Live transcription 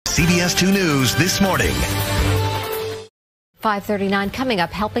CBS 2 News This Morning. 5:39 coming up,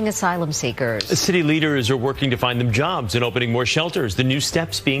 helping asylum seekers. City leaders are working to find them jobs and opening more shelters. The new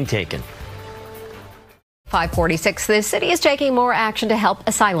steps being taken. 5:46, the city is taking more action to help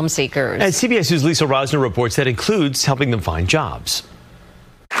asylum seekers. As CBS News' Lisa Rosner reports, that includes helping them find jobs.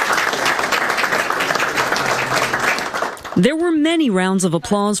 There were many rounds of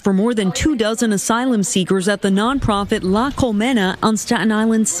applause for more than 24 asylum seekers at the nonprofit La Colmena on Staten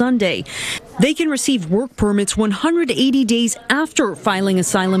Island Sunday. They can receive work permits 180 days after filing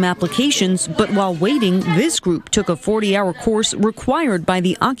asylum applications, but while waiting, this group took a 40-hour course required by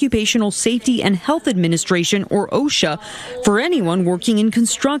the Occupational Safety and Health Administration, or OSHA, for anyone working in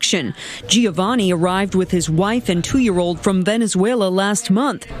construction. Giovanni arrived with his wife and 2-year-old from Venezuela last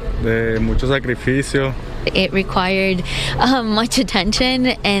month. Mucho sacrificio. It required much attention,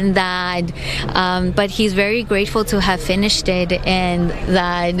 and that, but he's very grateful to have finished it, and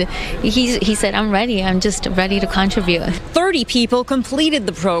that he said, I'm ready. I'm just ready to contribute. 30 people completed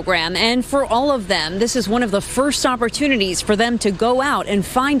the program, and for all of them, this is one of the first opportunities for them to go out and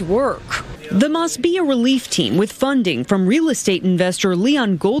find work. The Masbia relief team, with funding from real estate investor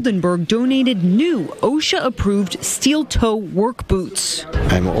Leon Goldenberg, donated new OSHA-approved steel-toe work boots.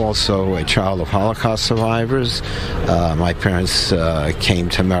 I'm also a child of Holocaust survivors. My parents came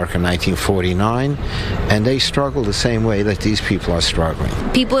to America in 1949, and they struggle the same way that these people are struggling.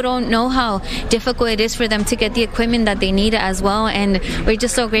 People don't know how difficult it is for them to get the equipment that they need as well, and we're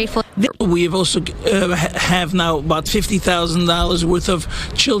just so grateful. We have also have now about $50,000 worth of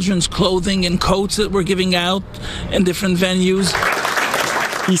children's clothing and coats that we're giving out in different venues.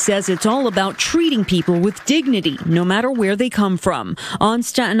 He says it's all about treating people with dignity, no matter where they come from. On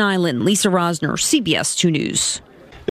Staten Island, Lisa Rosner, CBS 2 News.